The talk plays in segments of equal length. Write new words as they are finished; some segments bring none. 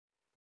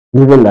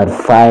Given that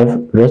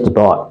 5 raised to the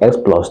power x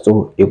plus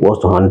 2 equals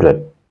to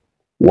 100,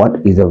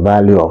 what is the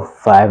value of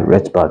 5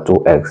 raised to the power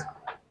 2x?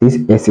 This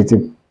ACT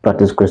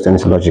practice question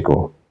is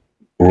logical.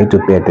 You need to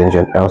pay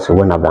attention, else you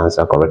won't have the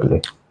answer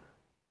correctly.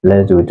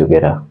 Let's do it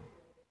together.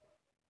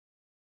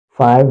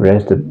 5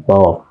 raised to the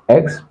power of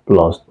x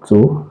plus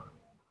 2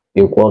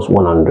 equals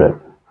 100.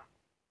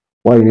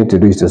 What you need to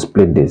do is to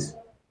split this.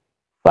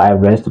 5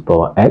 raised to the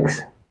power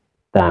x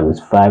times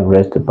 5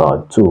 raised to the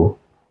power 2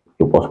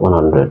 equals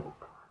 100.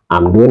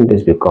 I'm doing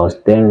this because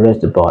 10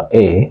 raised to the power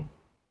a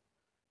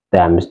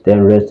times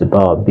 10 raised to the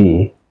power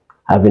b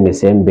having the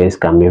same base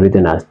can be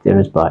written as 10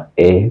 raised to the power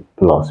a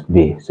plus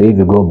b. So if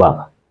you go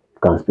back, you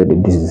can split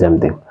it. This is the same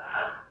thing.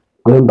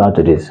 Going back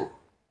to this.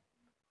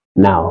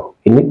 Now,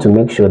 you need to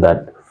make sure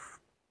that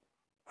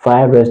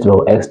 5 raised to the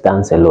power x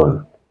stands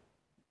alone.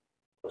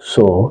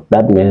 So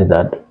that means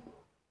that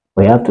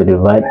we have to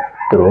divide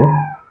through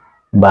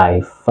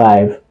by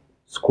 5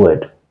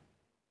 squared,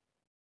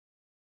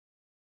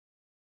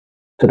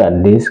 so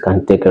that this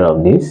can take care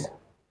of this,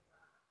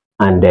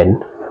 and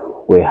then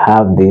we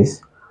have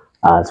this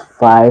as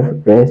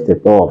 5 raised to the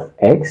power of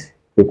x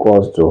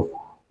equals to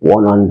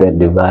 100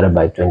 divided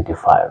by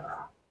 25,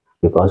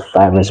 because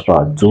 5 raised to the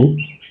power 2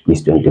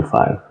 is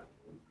 25.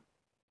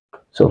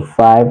 So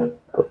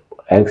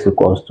 5x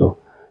equals to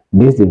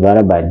this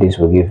divided by this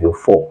will give you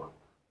 4,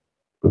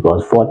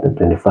 because 4 to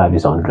 25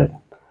 is 100.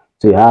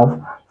 So you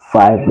have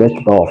 5 raised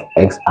to the power of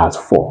x as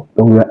 4.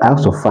 Then we are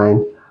asked to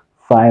find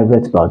 5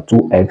 raised to the power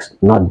 2x,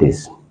 not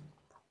this.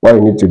 What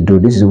you need to do,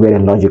 this is where the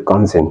logic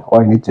comes in.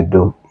 All you need to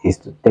do is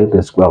to take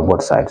the square of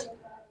both sides.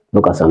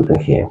 Look at something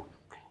here.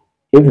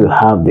 If you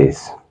have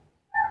this,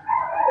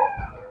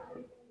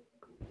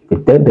 if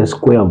you take the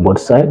square of both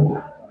sides,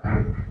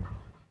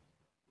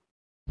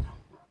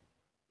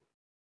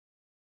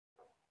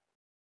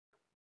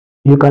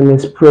 you can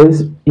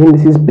express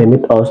indices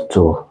permit us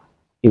to,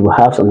 if you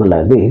have something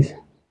like this,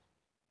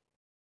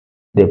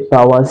 the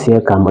powers here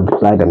can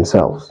multiply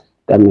themselves.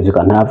 That means you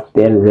can have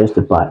 10 raised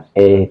to the power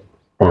a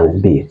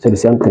times b. So the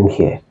same thing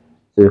here.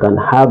 So you can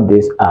have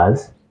this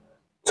as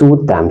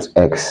 2 times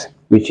x,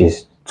 which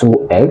is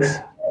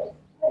 2x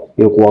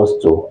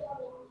equals to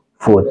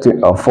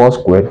 14 or 4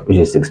 squared, which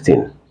is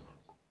 16.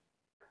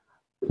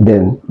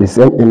 Then the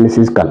same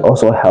indices can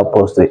also help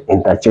us to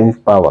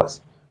interchange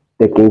powers,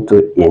 taking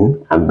 2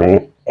 in and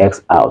bringing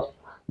x out.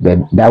 But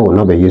that will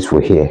not be useful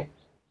here.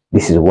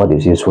 This is what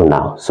is useful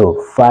now.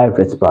 So 5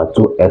 raised to the power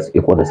 2x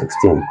equal to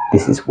 16.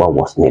 This is what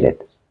was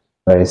needed.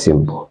 Very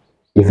simple.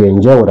 If you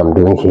enjoy what I'm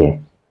doing here,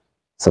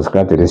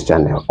 subscribe to this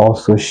channel.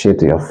 Also share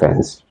to your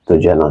friends to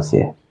join us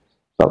here.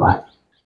 Bye-bye.